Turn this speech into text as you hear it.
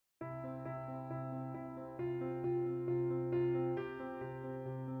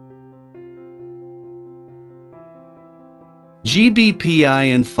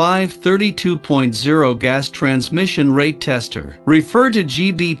GBPI N530 2.0 Gas Transmission Rate Tester. Refer to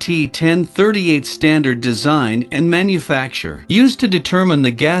GBT 1038 standard design and manufacture. Used to determine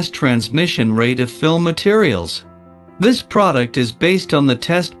the gas transmission rate of film materials. This product is based on the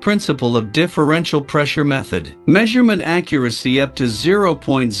test principle of differential pressure method. Measurement accuracy up to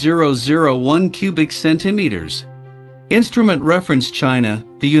 0.001 cubic centimeters. Instrument reference China,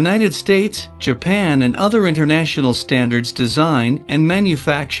 the United States, Japan and other international standards design and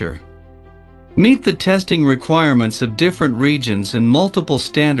manufacture. Meet the testing requirements of different regions and multiple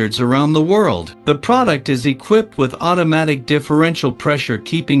standards around the world. The product is equipped with automatic differential pressure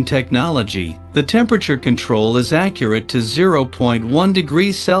keeping technology. The temperature control is accurate to 0.1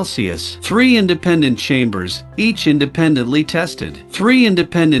 degrees Celsius. 3 independent chambers, each independently tested. 3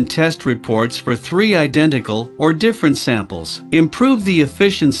 independent test reports for 3 identical or different samples. Improve the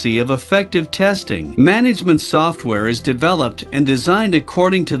efficiency of effective testing. Management software is developed and designed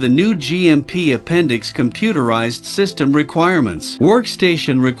according to the new GMP Appendix computerized system requirements.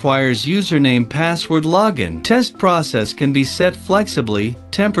 Workstation requires username password login. Test process can be set flexibly.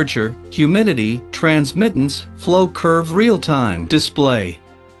 Temperature, humidity, transmittance, flow curve real-time display.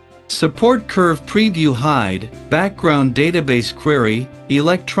 Support curve preview hide, background database query,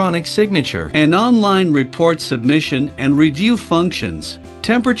 electronic signature, and online report submission and review functions.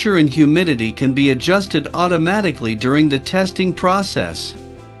 Temperature and humidity can be adjusted automatically during the testing process.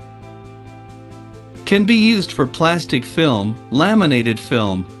 Can be used for plastic film, laminated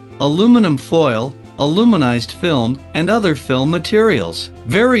film, aluminum foil, aluminized film, and other film materials.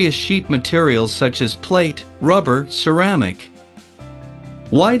 Various sheet materials such as plate, rubber, ceramic.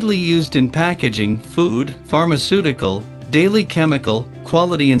 Widely used in packaging, food, pharmaceutical, daily chemical,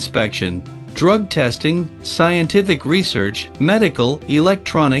 quality inspection, drug testing, scientific research, medical,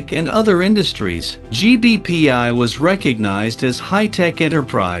 electronic, and other industries. GBPI was recognized as high-tech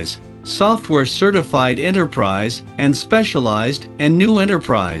enterprise, software certified enterprise, and specialized and new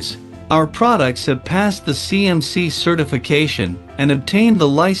enterprise. Our products have passed the CMC certification and obtained the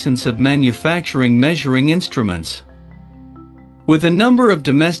license of manufacturing measuring instruments. With a number of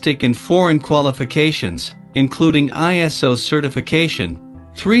domestic and foreign qualifications, including ISO certification,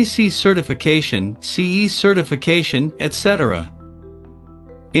 3C certification, CE certification, etc.,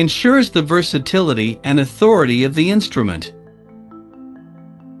 ensures the versatility and authority of the instrument.